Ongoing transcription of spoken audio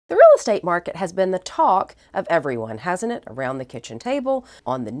estate market has been the talk of everyone, hasn't it? Around the kitchen table,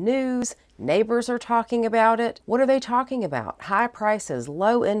 on the news, neighbors are talking about it. What are they talking about? High prices,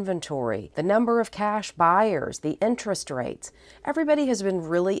 low inventory, the number of cash buyers, the interest rates. Everybody has been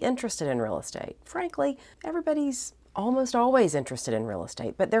really interested in real estate. Frankly, everybody's almost always interested in real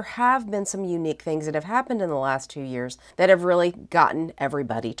estate, but there have been some unique things that have happened in the last 2 years that have really gotten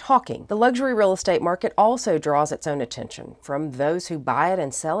everybody talking. The luxury real estate market also draws its own attention from those who buy it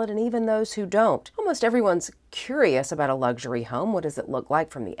and sell it, and even those who don't. Almost everyone's curious about a luxury home. What does it look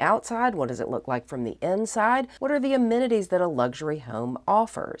like from the outside? What does it look like from the inside? What are the amenities that a luxury home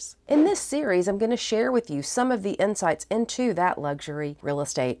offers? In this series, I'm going to share with you some of the insights into that luxury real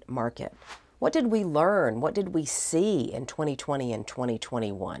estate market. What did we learn? What did we see in 2020 and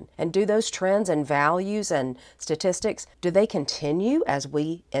 2021? And do those trends and values and statistics, do they continue as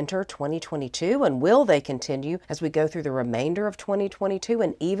we enter 2022? And will they continue as we go through the remainder of 2022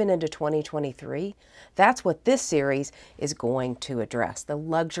 and even into 2023? That's what this series is going to address, the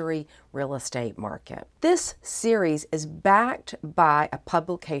luxury real estate market. This series is backed by a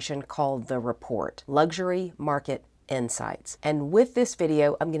publication called The Report, Luxury Market Insights. And with this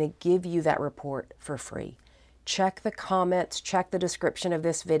video, I'm going to give you that report for free. Check the comments, check the description of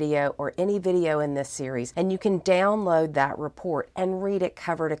this video or any video in this series, and you can download that report and read it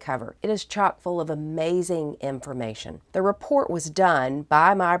cover to cover. It is chock full of amazing information. The report was done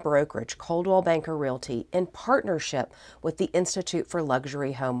by my brokerage, Coldwell Banker Realty, in partnership with the Institute for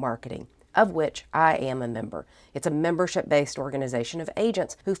Luxury Home Marketing, of which I am a member. It's a membership-based organization of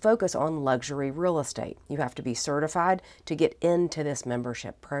agents who focus on luxury real estate. You have to be certified to get into this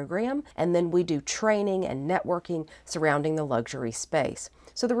membership program, and then we do training and networking surrounding the luxury space.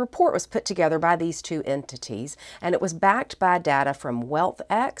 So the report was put together by these two entities, and it was backed by data from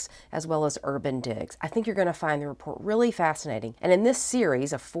WealthX as well as Urban Digs. I think you're going to find the report really fascinating, and in this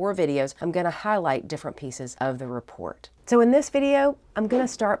series of 4 videos, I'm going to highlight different pieces of the report. So in this video, I'm going to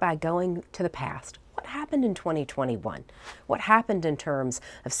start by going to the past. What happened in 2021? What happened in terms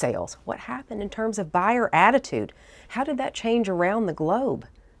of sales? What happened in terms of buyer attitude? How did that change around the globe?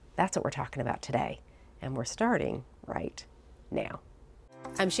 That's what we're talking about today, and we're starting right now.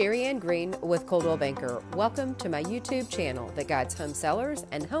 I'm Sherry Ann Green with Coldwell Banker. Welcome to my YouTube channel that guides home sellers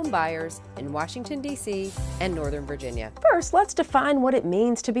and home buyers in Washington, D.C. and Northern Virginia. First, let's define what it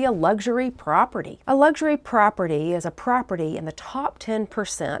means to be a luxury property. A luxury property is a property in the top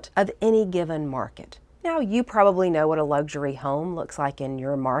 10% of any given market. Now, you probably know what a luxury home looks like in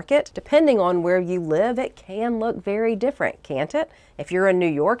your market. Depending on where you live, it can look very different, can't it? If you're in New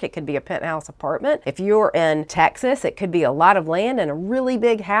York, it could be a penthouse apartment. If you're in Texas, it could be a lot of land and a really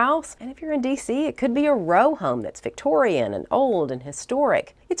big house. And if you're in DC, it could be a row home that's Victorian and old and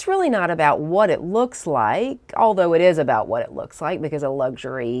historic. It's really not about what it looks like, although it is about what it looks like because a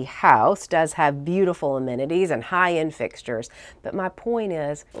luxury house does have beautiful amenities and high-end fixtures. But my point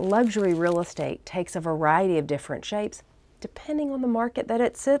is, luxury real estate takes a variety of different shapes depending on the market that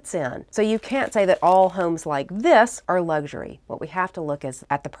it sits in. So you can't say that all homes like this are luxury. What we have to look is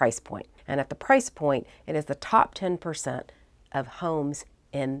at the price point. And at the price point, it is the top 10% of homes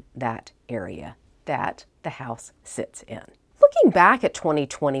in that area that the house sits in. Looking back at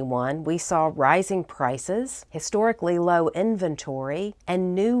 2021, we saw rising prices, historically low inventory,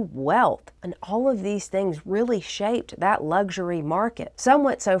 and new wealth. And all of these things really shaped that luxury market. Some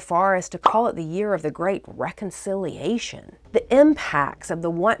went so far as to call it the year of the Great Reconciliation. The impacts of the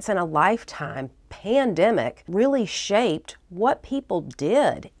once-in-a-lifetime pandemic really shaped what people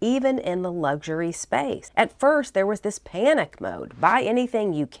did, even in the luxury space. At first, there was this panic mode, buy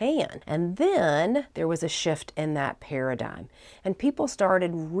anything you can. And then there was a shift in that paradigm. And people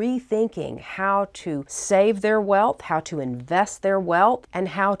started rethinking how to save their wealth, how to invest their wealth, and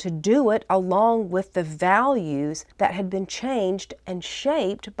how to do it along with the values that had been changed and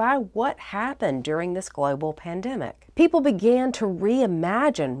shaped by what happened during this global pandemic. People began to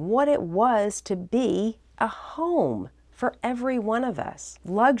reimagine what it was to be a home for every one of us,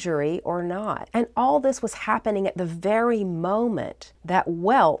 luxury or not. And all this was happening at the very moment that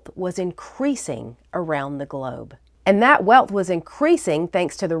wealth was increasing around the globe. And that wealth was increasing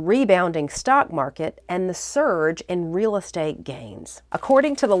thanks to the rebounding stock market and the surge in real estate gains.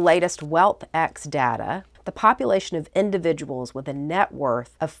 According to the latest WealthX data, the population of individuals with a net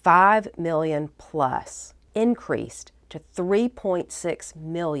worth of 5 million plus increased to 3.6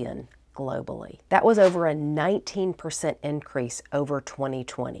 million globally. That was over a 19% increase over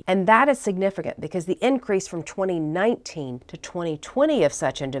 2020. And that is significant because the increase from 2019 to 2020 of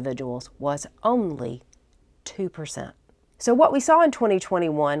such individuals was only 2%. So what we saw in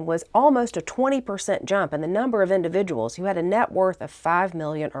 2021 was almost a 20% jump in the number of individuals who had a net worth of $5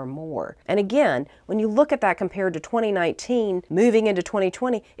 million or more. And again, when you look at that compared to 2019, moving into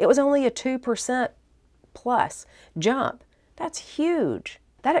 2020, it was only a 2% plus jump. That's huge.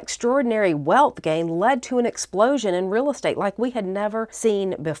 That extraordinary wealth gain led to an explosion in real estate like we had never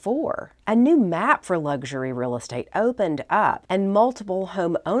seen before. A new map for luxury real estate opened up, and multiple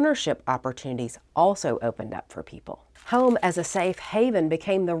home ownership opportunities also opened up for people. Home as a safe haven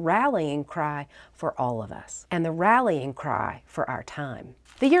became the rallying cry for all of us, and the rallying cry for our time.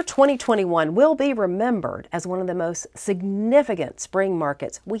 The year 2021 will be remembered as one of the most significant spring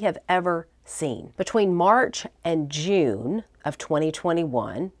markets we have ever seen. Between March and June of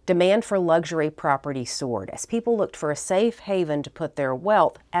 2021, demand for luxury property soared as people looked for a safe haven to put their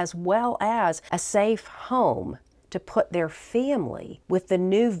wealth as well as a safe home to put their family with the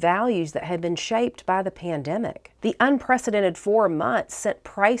new values that had been shaped by the pandemic. The unprecedented 4 months sent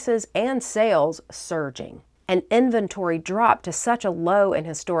prices and sales surging, and inventory dropped to such a low and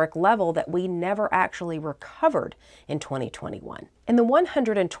historic level that we never actually recovered in 2021. In the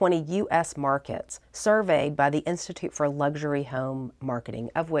 120 U.S. markets surveyed by the Institute for Luxury Home Marketing,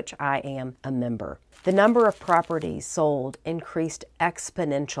 of which I am a member, the number of properties sold increased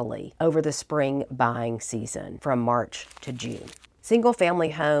exponentially over the spring buying season from March to June. Single-family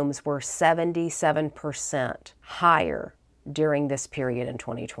homes were 77% higher during this period in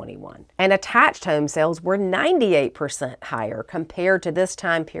 2021. And attached home sales were 98% higher compared to this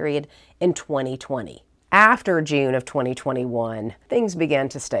time period in 2020. After June of 2021, things began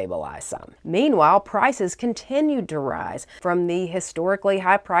to stabilize some. Meanwhile, prices continued to rise from the historically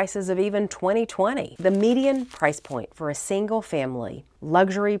high prices of even 2020. The median price point for a single-family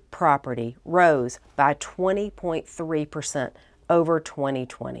luxury property rose by 20.3% over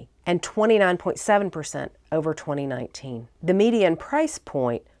 2020 and 29.7% over 2019. The median price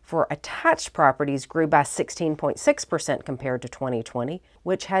point for attached properties grew by 16.6% compared to 2020,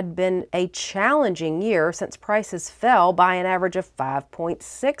 which had been a challenging year since prices fell by an average of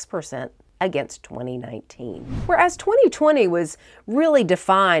 5.6% against 2019. Whereas 2020 was really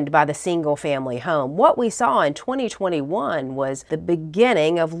defined by the single-family home, what we saw in 2021 was the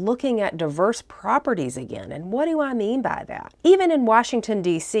beginning of looking at diverse properties again. And what do I mean by that? Even in Washington,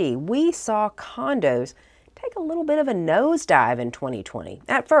 D.C., we saw condos take a little bit of a nosedive in 2020.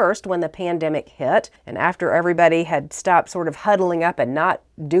 At first, when the pandemic hit, and after everybody had stopped sort of huddling up and not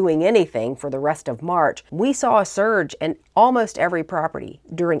doing anything for the rest of March, we saw a surge in almost every property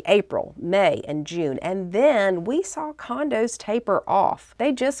during April, May, and June. And then we saw condos taper off.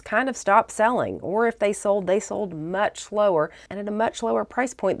 They just kind of stopped selling, or if they sold much slower and at a much lower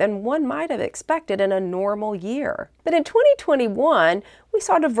price point than one might have expected in a normal year. But in 2021, we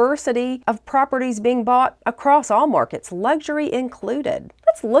saw diversity of properties being bought across all markets, luxury included.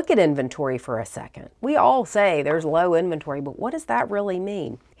 Let's look at inventory for a second. We all say there's low inventory, but what does that really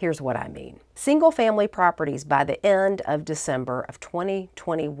mean? Here's what I mean. Single-family properties by the end of December of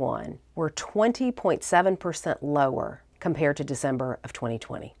 2021 were 20.7% lower compared to December of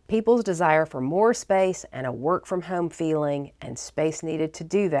 2020. People's desire for more space and a work-from-home feeling and space needed to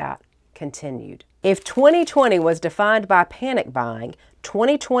do that continued. If 2020 was defined by panic buying,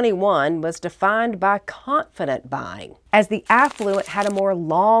 2021 was defined by confident buying, as the affluent had a more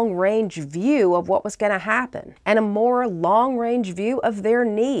long-range view of what was going to happen and a more long-range view of their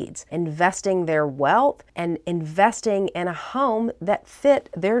needs, investing their wealth and investing in a home that fit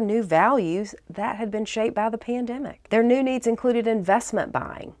their new values that had been shaped by the pandemic. Their new needs included investment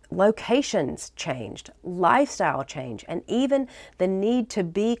buying, locations changed, lifestyle change, and even the need to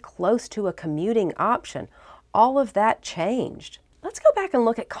be close to a commuting option. All of that changed. Let's go back and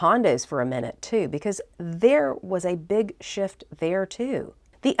look at condos for a minute too, because there was a big shift there too.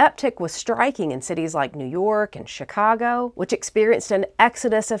 The uptick was striking in cities like New York and Chicago, which experienced an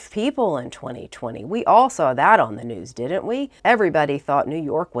exodus of people in 2020. We all saw that on the news, didn't we? Everybody thought New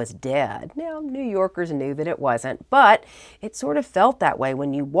York was dead. Now, New Yorkers knew that it wasn't, but it sort of felt that way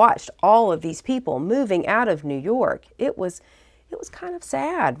when you watched all of these people moving out of New York. It was kind of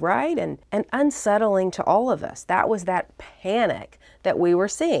sad, right? And unsettling to all of us. That was that panic that we were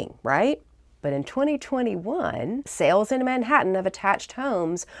seeing, right? But in 2021, sales in Manhattan of attached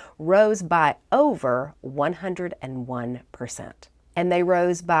homes rose by over 101%. And they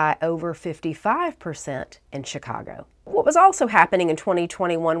rose by over 55% in Chicago. What was also happening in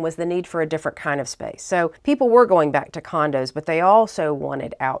 2021 was the need for a different kind of space. So people were going back to condos, but they also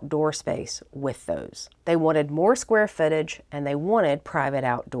wanted outdoor space with those. They wanted more square footage and they wanted private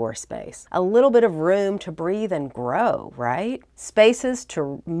outdoor space. A little bit of room to breathe and grow, right? Spaces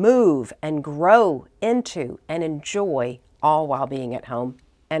to move and grow into and enjoy all while being at home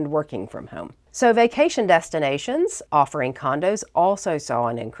and working from home. So vacation destinations offering condos also saw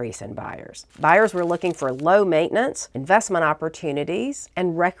an increase in buyers. Buyers were looking for low maintenance, investment opportunities,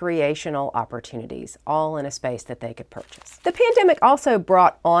 and recreational opportunities, all in a space that they could purchase. The pandemic also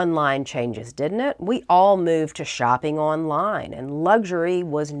brought online changes, didn't it? We all moved to shopping online, and luxury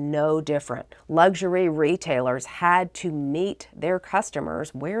was no different. Luxury retailers had to meet their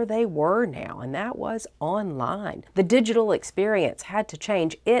customers where they were now, and that was online. The digital experience had to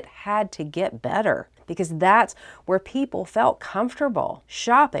change. It had to get better, because that's where people felt comfortable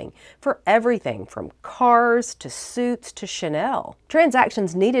shopping for everything from cars to suits to Chanel.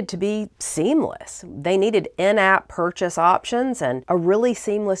 Transactions needed to be seamless. They needed in-app purchase options and a really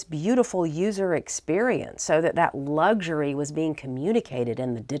seamless, beautiful user experience so that that luxury was being communicated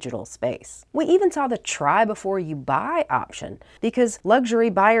in the digital space. We even saw the try before you buy option because luxury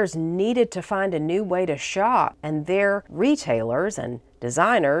buyers needed to find a new way to shop, and their retailers and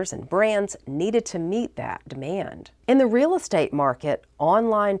designers and brands needed to meet that demand. In the real estate market,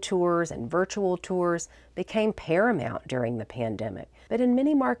 online tours and virtual tours became paramount during the pandemic. But in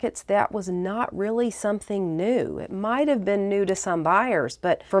many markets, that was not really something new. It might have been new to some buyers,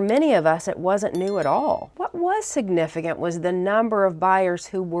 but for many of us, it wasn't new at all. What was significant was the number of buyers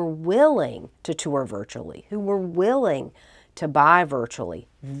who were willing to tour virtually, who were willing to buy virtually.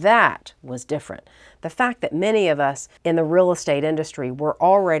 That was different. The fact that many of us in the real estate industry were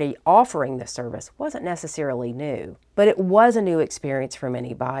already offering this service wasn't necessarily new, but it was a new experience for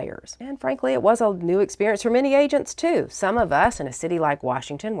many buyers. And frankly, it was a new experience for many agents too. Some of us in a city like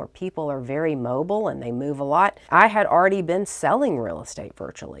Washington, where people are very mobile and they move a lot, I had already been selling real estate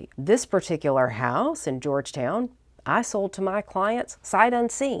virtually. This particular house in Georgetown, I sold to my clients sight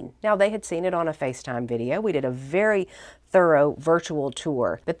unseen. Now, they had seen it on a FaceTime video. We did a very thorough virtual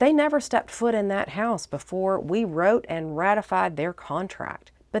tour, but they never stepped foot in that house before we wrote and ratified their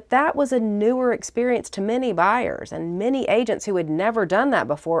contract. But that was a newer experience to many buyers, and many agents who had never done that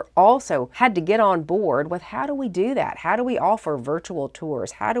before also had to get on board with, how do we do that? How do we offer virtual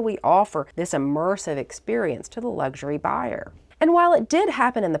tours? How do we offer this immersive experience to the luxury buyer? And while it did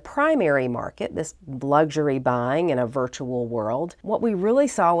happen in the primary market, this luxury buying in a virtual world, what we really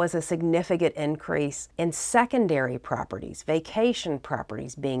saw was a significant increase in secondary properties, vacation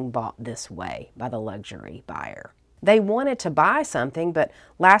properties being bought this way by the luxury buyer. They wanted to buy something, but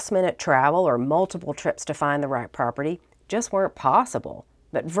last-minute travel or multiple trips to find the right property just weren't possible.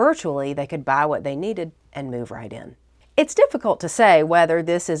 But virtually, they could buy what they needed and move right in. It's difficult to say whether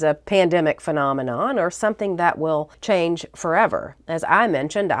this is a pandemic phenomenon or something that will change forever. As I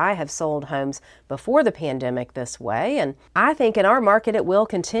mentioned, I have sold homes before the pandemic this way, and I think in our market it will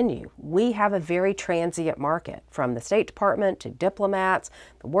continue. We have a very transient market, from the State Department to diplomats,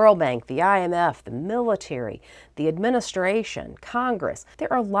 the World Bank, the IMF, the military, the administration, Congress.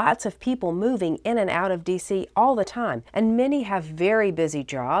 There are lots of people moving in and out of DC all the time, and many have very busy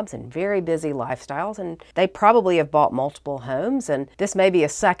jobs and very busy lifestyles, and they probably have bought multiple homes, and this may be a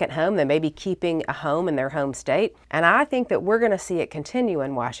second home. They may be keeping a home in their home state, and I think that we're going to see it continue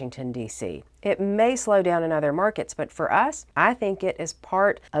in Washington, D.C. It may slow down in other markets, but for us, I think it is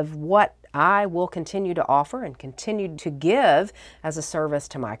part of what I will continue to offer and continue to give as a service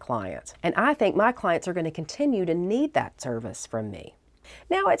to my clients. And I think my clients are going to continue to need that service from me.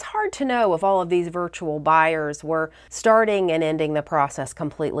 Now, it's hard to know if all of these virtual buyers were starting and ending the process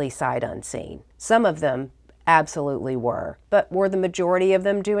completely sight unseen. Some of them absolutely were. But were the majority of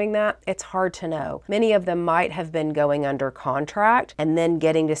them doing that? It's hard to know. Many of them might have been going under contract and then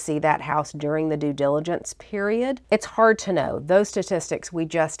getting to see that house during the due diligence period. It's hard to know. Those statistics we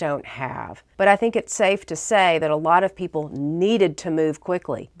just don't have. But I think it's safe to say that a lot of people needed to move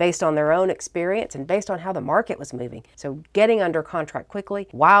quickly based on their own experience and based on how the market was moving. So getting under contract quickly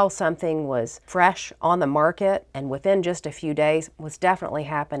while something was fresh on the market and within just a few days was definitely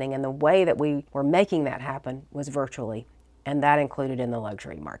happening, and the way that we were making that happen was virtually, and that included in the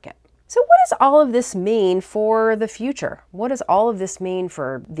luxury market. So what does all of this mean for the future? What does all of this mean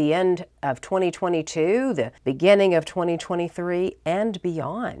for the end of 2022, the beginning of 2023, and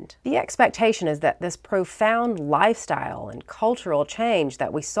beyond? The expectation is that this profound lifestyle and cultural change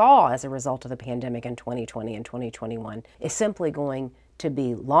that we saw as a result of the pandemic in 2020 and 2021 is simply going to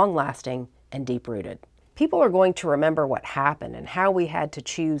be long-lasting and deep-rooted. People are going to remember what happened and how we had to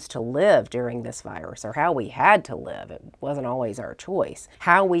choose to live during this virus, or how we had to live. It wasn't always our choice.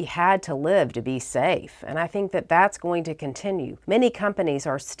 How we had to live to be safe. And I think that that's going to continue. Many companies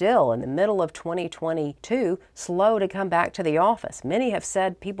are still in the middle of 2022 slow to come back to the office. Many have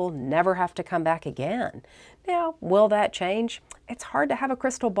said people never have to come back again. Now, will that change? It's hard to have a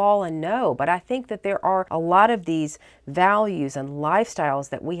crystal ball and know, but I think that there are a lot of these values and lifestyles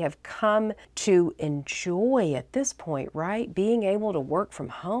that we have come to enjoy at this point, right? Being able to work from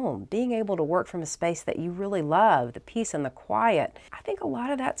home, being able to work from a space that you really love, the peace and the quiet. I think a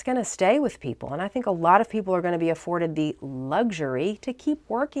lot of that's going to stay with people, and I think a lot of people are going to be afforded the luxury to keep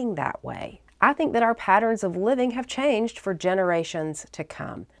working that way. I think that our patterns of living have changed for generations to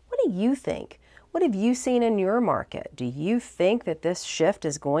come. What do you think? What have you seen in your market? Do you think that this shift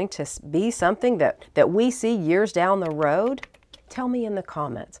is going to be something that we see years down the road? Tell me in the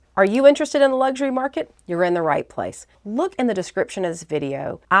comments. Are you interested in the luxury market? You're in the right place. Look in the description of this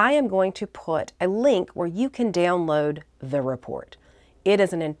video. I am going to put a link where you can download the report. It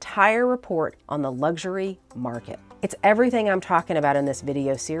is an entire report on the luxury market. It's everything I'm talking about in this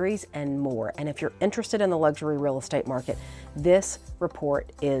video series and more. And if you're interested in the luxury real estate market, this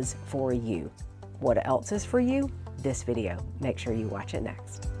report is for you. What else is for you? This video. Make sure you watch it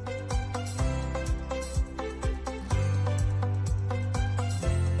next.